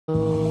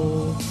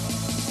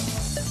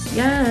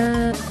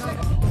Yeah.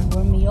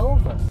 Run me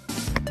over.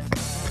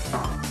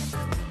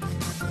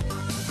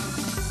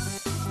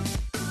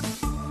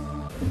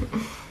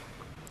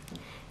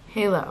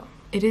 Hello.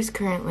 It is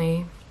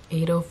currently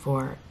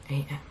 8:04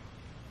 a.m.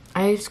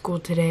 I have school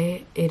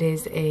today. It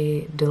is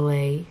a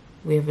delay.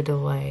 We have a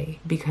delay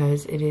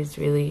because it is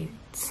really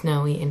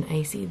snowy and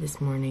icy this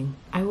morning.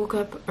 I woke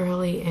up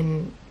early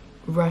and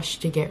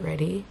rushed to get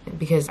ready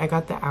because I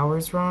got the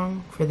hours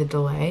wrong for the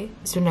delay.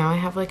 So now I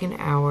have like an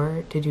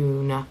hour to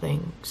do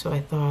nothing. So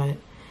I thought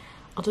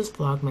I'll just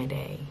vlog my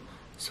day.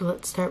 So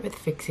let's start with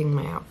fixing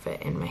my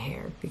outfit and my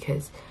hair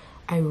because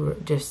I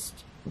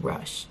just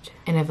rushed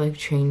and I've like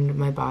trained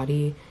my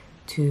body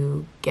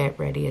to get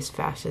ready as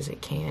fast as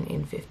it can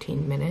in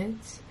 15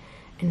 minutes,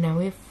 and now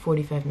we have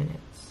 45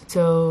 minutes.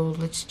 So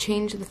let's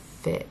change the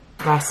fit.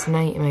 Last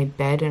night in my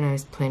bed when I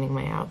was planning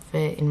my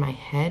outfit in my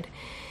head,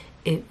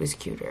 it was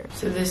cuter.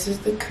 So this is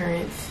the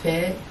current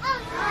fit.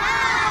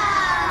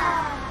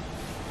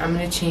 I'm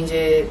gonna change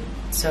it,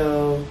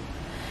 so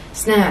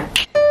snap.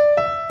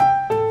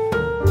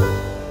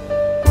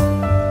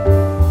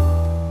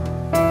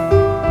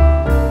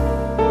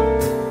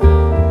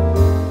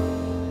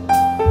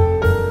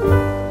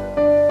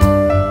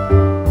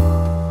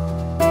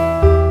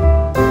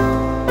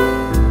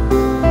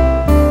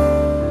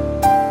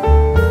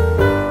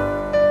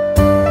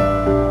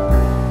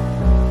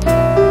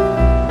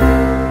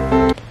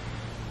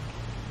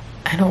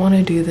 I don't want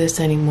to do this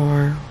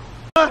anymore.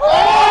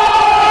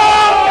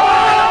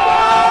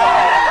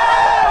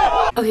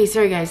 Okay,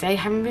 sorry guys, I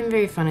haven't been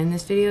very fun in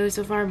this video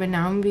so far, but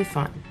now I'm gonna be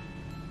fun.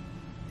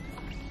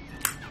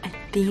 I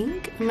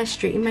think I'm gonna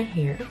straighten my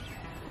hair.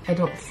 I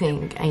don't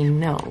think, I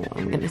know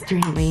I'm gonna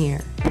straighten my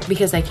hair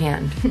because I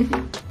can.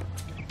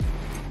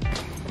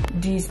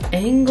 These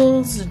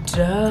angles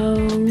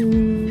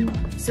down.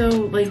 So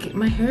like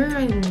my hair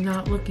is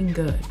not looking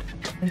good.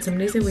 And some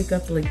days I wake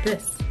up like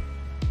this.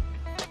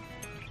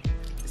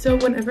 So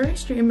whenever I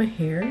straighten my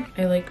hair,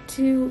 I like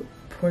to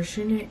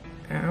portion it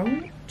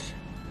out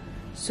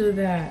so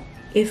that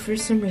if for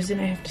some reason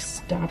I have to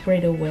stop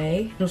right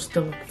away, it'll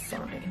still look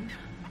fine.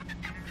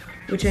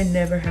 Which I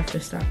never have to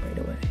stop right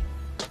away.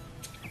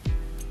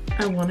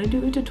 I want to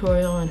do a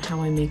tutorial on how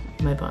I make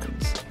my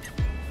buns.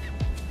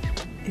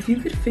 If you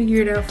could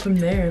figure it out from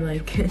there,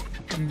 like,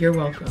 you're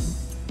welcome.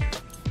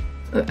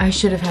 I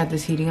should have had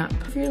this heating up.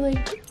 If you're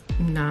like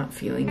not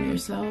feeling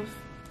yourself,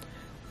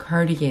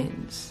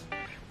 cardigans.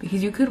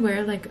 Because you could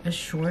wear like a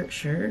short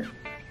shirt,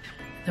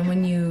 then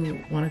when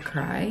you want to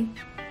cry,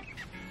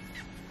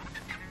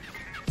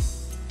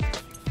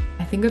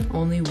 I think I've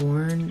only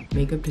worn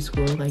makeup to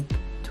school like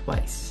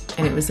twice,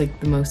 and it was like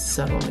the most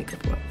subtle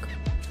makeup look.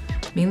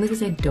 Mainly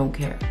because I don't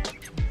care.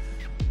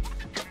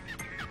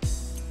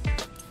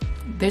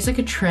 There's like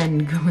a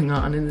trend going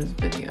on in this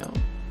video.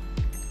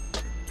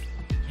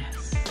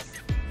 Yes.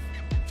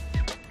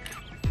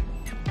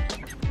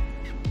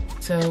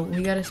 So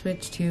we gotta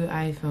switch to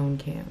iPhone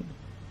cam.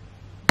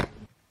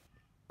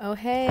 Oh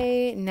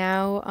hey,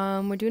 now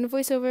we're doing a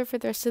voiceover for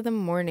the rest of the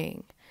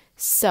morning.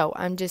 So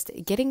I'm just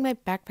getting my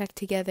backpack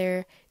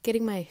together,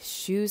 getting my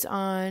shoes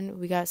on.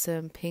 We got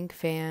some pink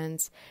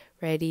fans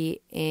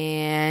ready,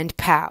 and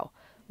pow,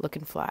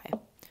 looking fly.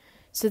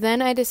 So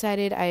then I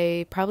decided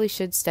I probably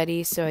should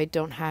study so I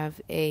don't have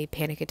a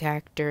panic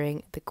attack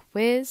during the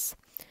quiz.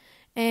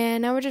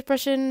 And now we're just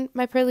brushing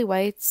my pearly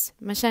whites,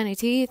 my shiny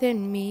teeth,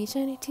 and me,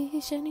 shiny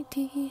teeth, shiny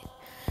teeth.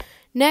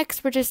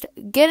 Next, we're just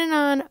getting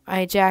on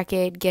my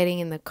jacket, getting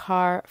in the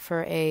car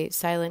for a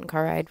silent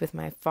car ride with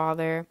my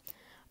father.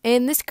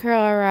 In this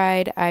car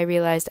ride, I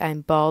realized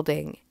I'm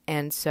balding,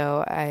 and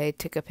so I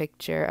took a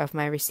picture of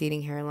my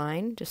receding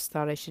hairline. Just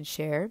thought I should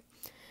share.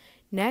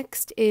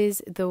 Next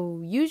is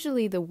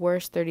usually the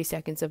worst 30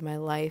 seconds of my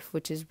life,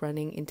 which is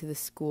running into the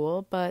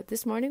school, but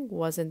this morning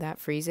wasn't that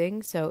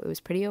freezing, so it was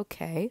pretty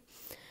okay.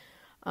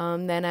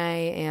 Then I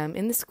am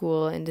in the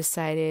school and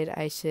decided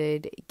I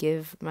should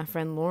give my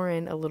friend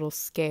Lauren a little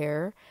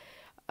scare.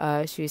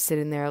 She was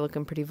sitting there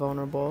looking pretty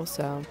vulnerable,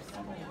 so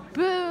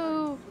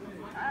boo!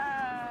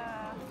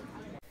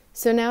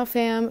 So now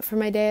fam, for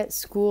my day at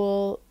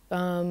school,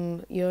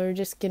 you're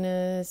just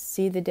gonna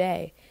see the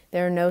day.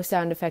 There are no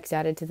sound effects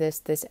added to this.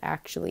 This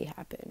actually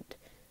happened.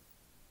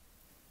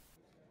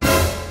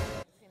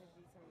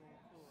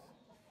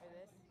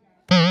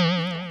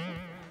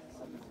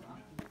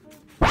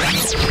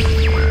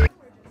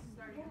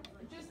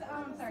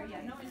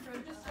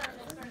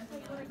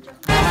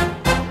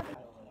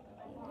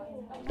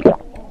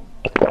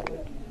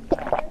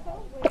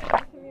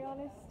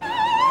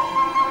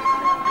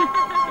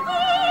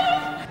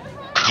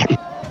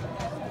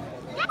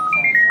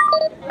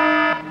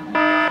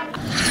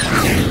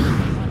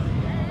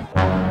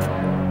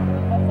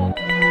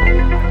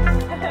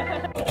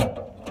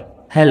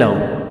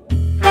 Hello.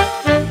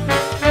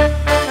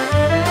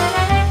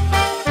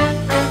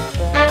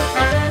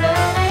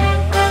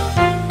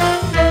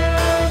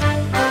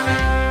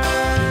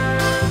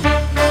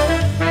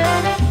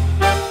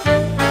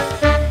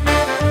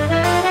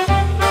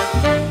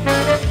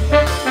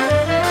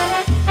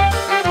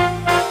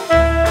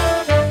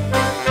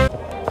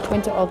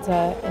 Went to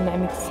Ulta, and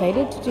I'm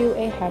excited to do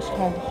a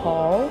hashtag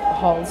haul.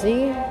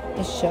 Halsey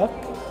is shook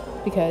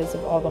because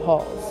of all the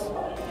hauls.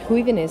 Who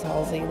even is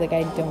Halsey? Like,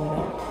 I don't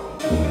know.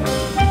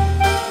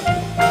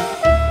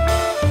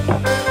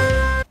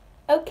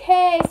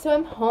 Okay, so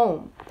I'm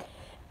home.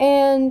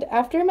 And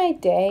after my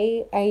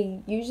day, I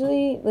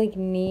usually like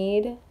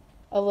need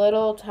a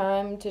little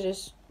time to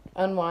just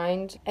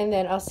unwind, and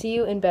then I'll see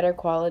you in better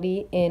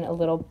quality in a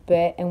little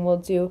bit, and we'll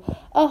do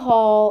a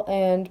haul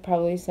and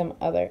probably some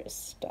other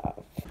stuff.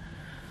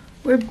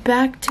 We're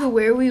back to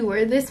where we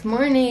were this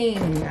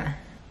morning.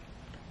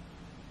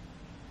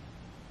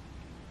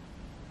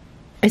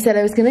 I said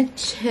I was gonna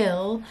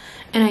chill,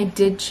 and I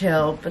did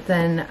chill, but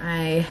then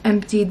I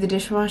emptied the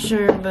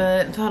dishwasher,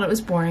 but thought it was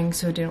boring,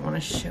 so I didn't want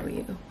to show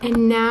you.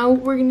 And now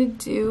we're gonna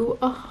do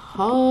a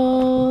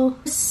haul.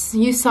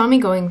 You saw me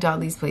going to all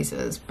these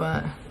places,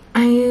 but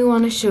I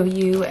want to show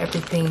you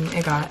everything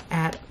I got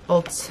at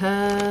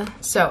Ulta.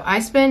 So I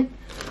spent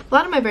a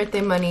lot of my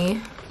birthday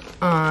money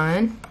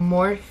on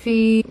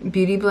Morphe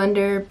Beauty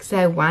Blender because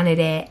I wanted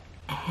it.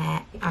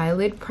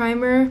 Eyelid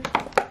primer.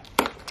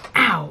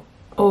 Ow.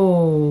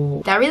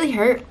 Oh, that really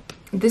hurt.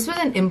 This was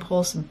an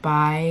impulse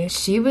buy.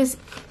 She was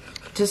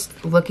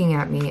just looking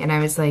at me and I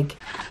was like,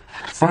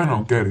 I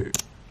don't get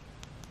it.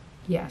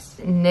 Yes.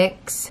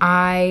 NYX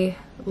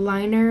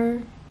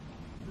eyeliner.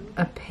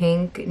 A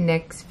pink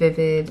NYX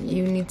Vivid.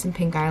 You need some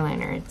pink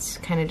eyeliner. It's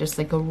kind of just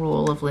like a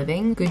rule of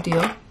living. Good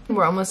deal.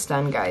 We're almost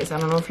done, guys. I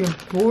don't know if you're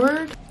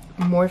bored.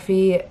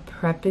 Morphe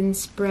Prep and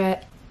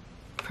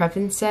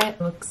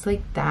Set looks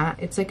like that.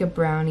 It's like a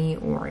brownie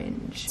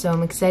orange. So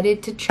I'm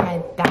excited to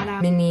try that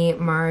out. Mini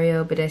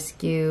Mario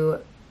Badescu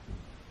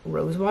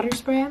Rose Water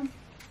Spray.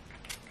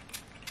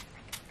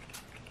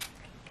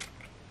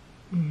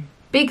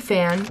 Big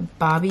fan.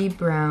 Bobbi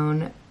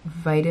Brown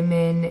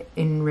Vitamin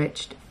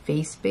Enriched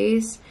Face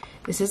Base.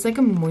 This is like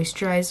a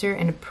moisturizer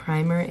and a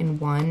primer in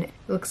one. It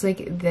looks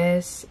like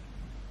this.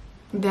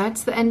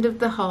 That's the end of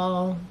the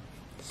haul.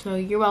 So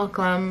you're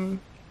welcome.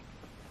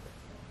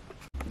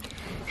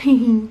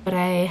 But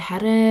I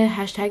had a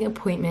hashtag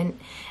appointment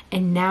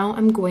and now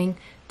I'm going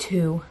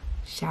to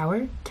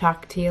shower,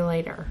 talk to you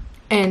later,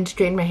 and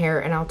straighten my hair,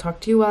 and I'll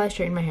talk to you while I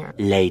straighten my hair.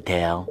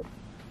 Later.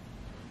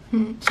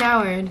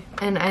 Showered,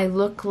 and I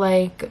look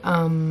like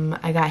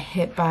I got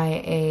hit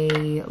by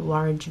a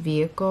large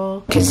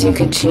vehicle. Because you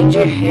could change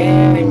your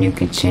hair and you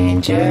could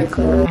change your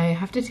clothes. I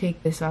have to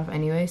take this off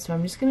anyway, so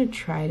I'm just gonna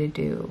try to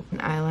do an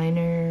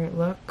eyeliner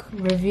look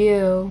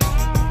review.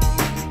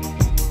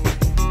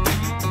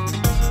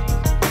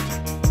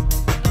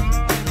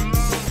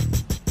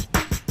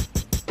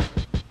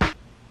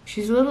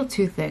 She's a little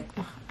too thick.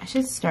 Ugh, I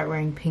should start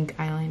wearing pink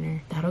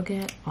eyeliner. That'll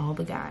get all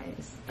the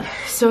guys.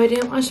 So I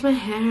didn't wash my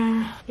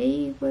hair.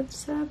 Hey,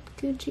 what's up,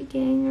 Gucci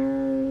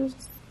gangers?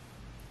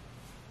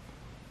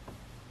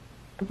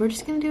 We're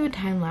just gonna do a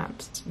time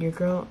lapse. Your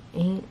girl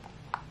ain't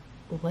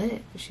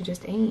lit. She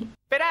just ain't.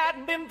 If it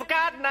hadn't been for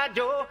Cotton Eye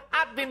Joe,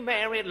 I'd been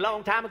married a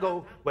long time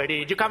ago. Where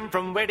did you come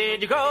from? Where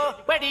did you go?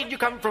 Where did you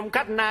come from,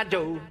 Cotton Eye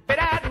Joe? If it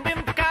hadn't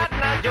been for Cotton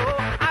Eye Joe,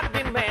 I'd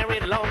been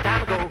married a long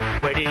time ago.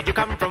 Where did you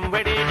come from?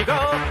 Where did you go?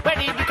 Where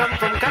did you come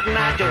from, Cotton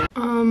Eye Joe?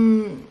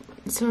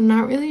 So I'm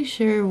not really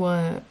sure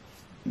what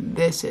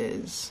this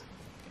is,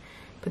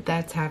 but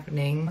that's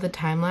happening. The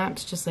time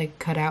lapse just like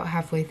cut out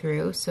halfway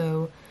through,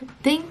 so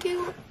thank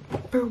you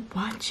for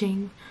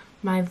watching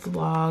my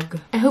vlog.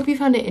 I hope you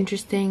found it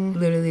interesting.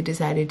 Literally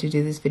decided to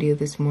do this video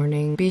this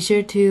morning. Be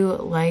sure to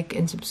like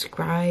and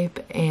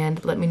subscribe,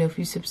 and let me know if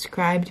you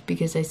subscribed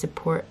because I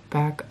support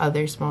back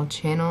other small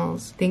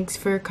channels. Thanks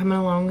for coming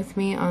along with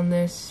me on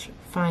this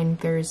fine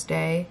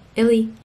Thursday. Illy.